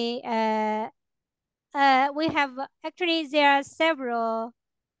actually, we have, actually there are several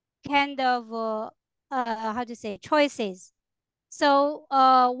kind of, how to say, choices. So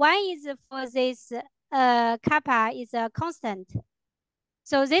one is for this kappa is a constant.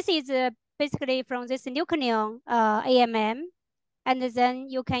 So this is basically from this nucleon AMM. And then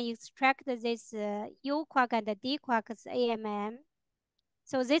you can extract this U quark and D quark's AMM.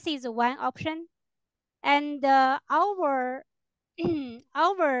 So this is one option. And our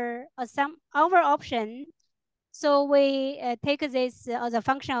option, so we take this as a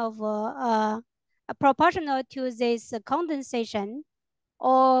function of proportional to this condensation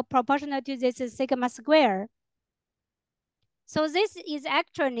or proportional to this sigma square. So this is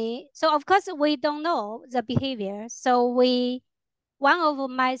actually, so of course we don't know the behavior. So one of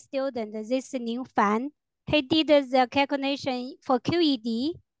my students, this new fan, he did the calculation for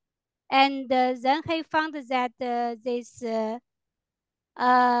QED, and then he found that this for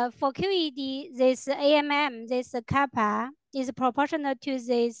QED, this AMM, this kappa is proportional to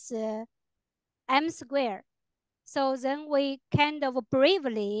this m square. So then we kind of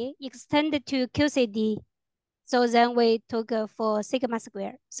bravely extended to QCD. So then we took for sigma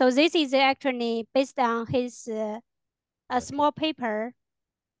square. So this is actually based on his a small paper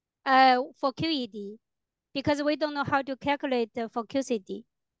for QED, because we don't know how to calculate for QCD.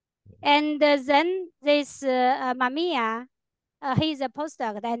 And then this Mamiya, he is a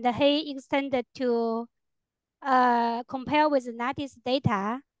postdoc, and he extended to compare with lattice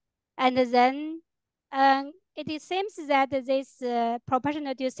data. And then it seems that this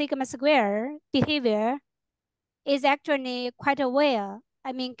proportional to sigma square behavior is actually quite well.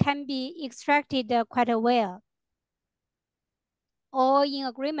 I mean, can be extracted quite well, or in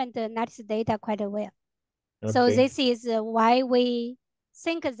agreement lattice data quite well. Okay. So this is why we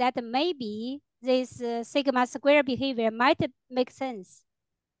think that maybe this sigma square behavior might make sense.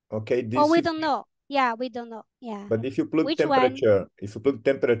 Okay. Or we don't know. Yeah, we don't know. Yeah. But if you plug temperature,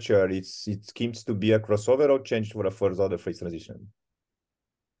 it seems to be a crossover or change for a first order phase transition.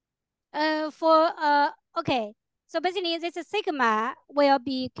 Okay. So basically, this sigma will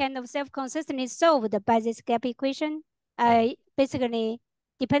be kind of self-consistently solved by this gap equation. Basically,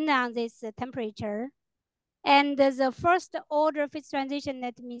 depending on this temperature. And the first order phase transition,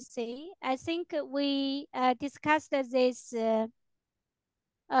 let me see. I think we discussed this this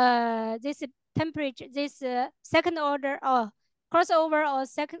temperature, this second order or crossover or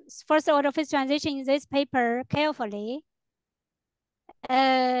first order phase transition in this paper carefully.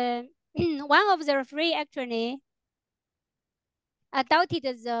 One of the three actually adopted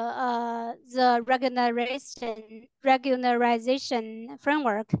the regularization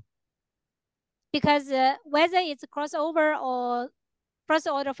framework, because whether it's crossover or first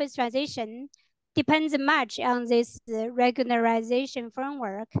order phase transition depends much on this regularization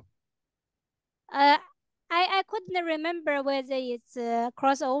framework. I couldn't remember whether it's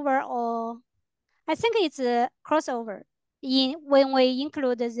crossover or I think it's crossover when we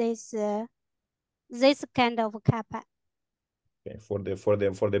include this this kind of kappa. Okay, for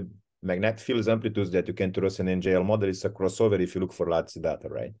the magnetic fields amplitudes that you can trust an NGL model, it's a crossover if you look for lattice data,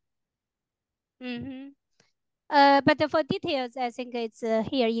 right? Mm-hmm. But for details, I think it's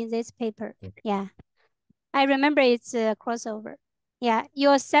here in this paper. Okay. Yeah, I remember it's crossover. Yeah,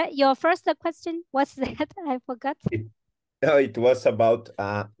 your first question, what's that? I forgot. It was about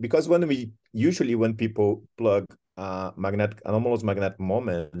because when people plug anomalous magnetic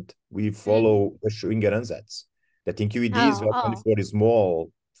moment, we follow the Schwinger ansatz. That in QEDs are only for the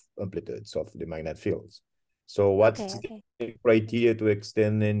small amplitudes of the magnetic fields. So what's the criteria to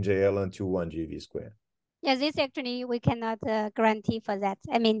extend NGL until 1 GeV square? Yeah, this actually we cannot guarantee for that.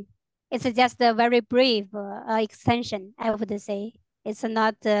 I mean, it's just a very brief extension, I would say. It's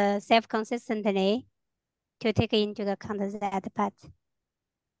not self-consistently to take into account that part.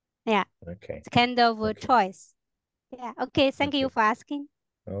 Yeah. Okay. It's kind of a choice. Yeah. Okay. Thank you for asking.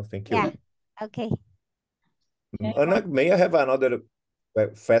 Oh, thank you. Yeah. Okay. Anna, may I have another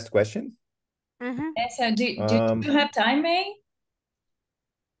fast question? Yes, do you have time, May?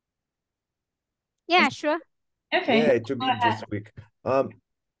 Yeah, sure. Okay. Yeah, it should be just quick. I'm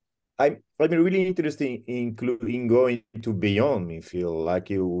really interested in going to beyond me field, like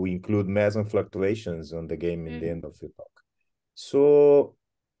you include meson fluctuations on the game in the end of the talk. So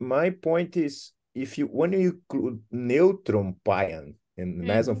my point is, when you include neutron pion in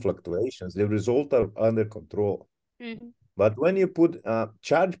meson fluctuations, the results are under control. But when you put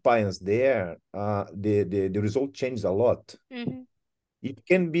charge pions there, the result changes a lot. It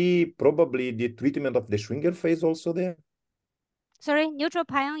can be probably the treatment of the Schwinger phase also there. Sorry, neutral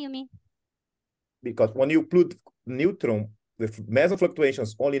pion, you mean? Because when you put neutron with meson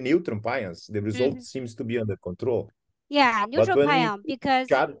fluctuations, only neutron pions, the result seems to be under control. Yeah, neutral pion, because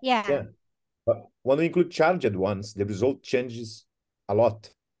but when we include charged ones, the result changes a lot.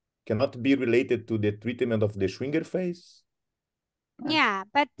 Cannot be related to the treatment of the Schwinger phase. Yeah,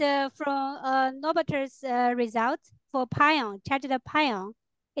 but from Norberter's result, for pion, charged pion,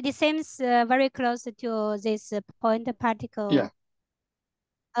 it seems very close to this point particle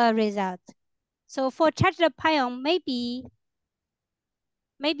result. So for charged pion, maybe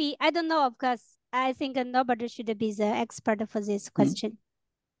I don't know, of course. I think nobody should be the expert for this question.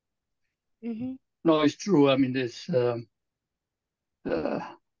 No, it's true. I mean, this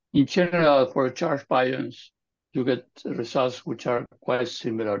in general for charged pions, you get results which are quite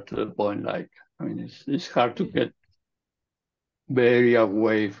similar to the point light. I mean, it's hard to get very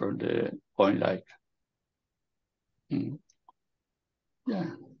away from the point light. Yeah,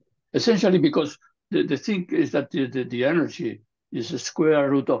 essentially because the thing is that the energy is the square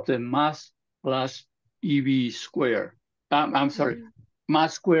root of the mass plus EV square. I'm sorry,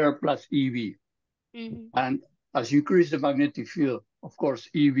 mass square plus EV. And as you increase the magnetic field, of course,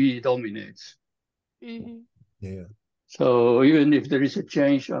 EV dominates. Yeah. So even if there is a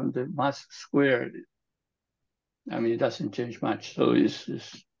change on the mass square, I mean, it doesn't change much. So it's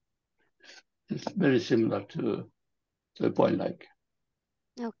very similar to a point like.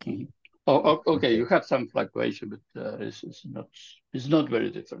 Okay. Okay, you have some fluctuation, but it's not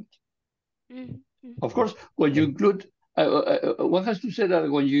very different. Of course, when you include, one has to say that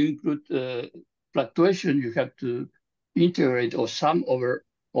when you include fluctuation, you have to integrate or sum over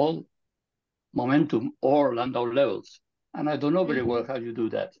all momentum or Landau levels. And I don't know very well how you do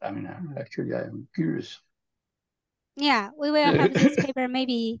that. I mean, actually, I am curious. Yeah, we will have this paper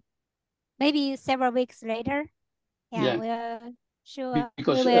maybe several weeks later. Yeah, we'll sure.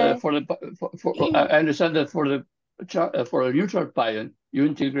 Because we will... I understand that for a neutral pion, you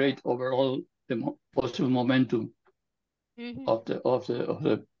integrate over all the possible momentum of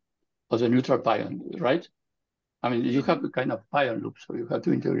the neutral pion, right? I mean, you have a kind of pion loop, so you have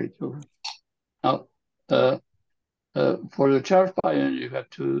to integrate over. Now, for the charged pion, you have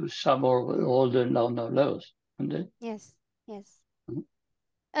to sum over all the Landau levels, and then yes.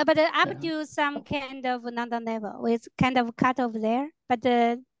 But up to some kind of Landau level, with kind of cut off there, but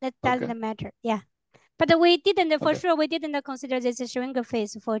that doesn't matter. Yeah, but we didn't for sure. We didn't consider this shrink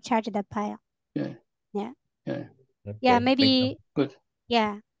phase for charged pion. Yeah. Maybe good.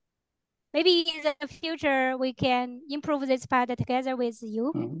 Yeah, maybe in the future we can improve this part together with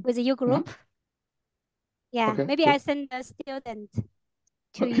you, with your group. Yeah, maybe I send a student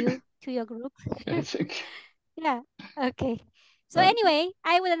to you, to your group. Yeah, okay. So anyway,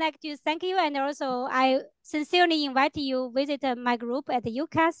 I would like to thank you, and also I sincerely invite you visit my group at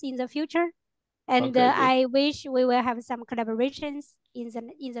UCAS in the future, and I wish we will have some collaborations in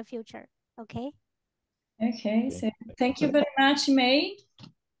the future. Okay. Okay. So thank you very much, May.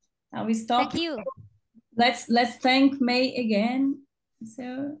 Now we stop. Thank you. Let's thank May again.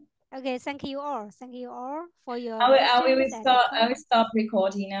 So. Okay, thank you all. Thank you all for your I will stop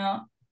recording now.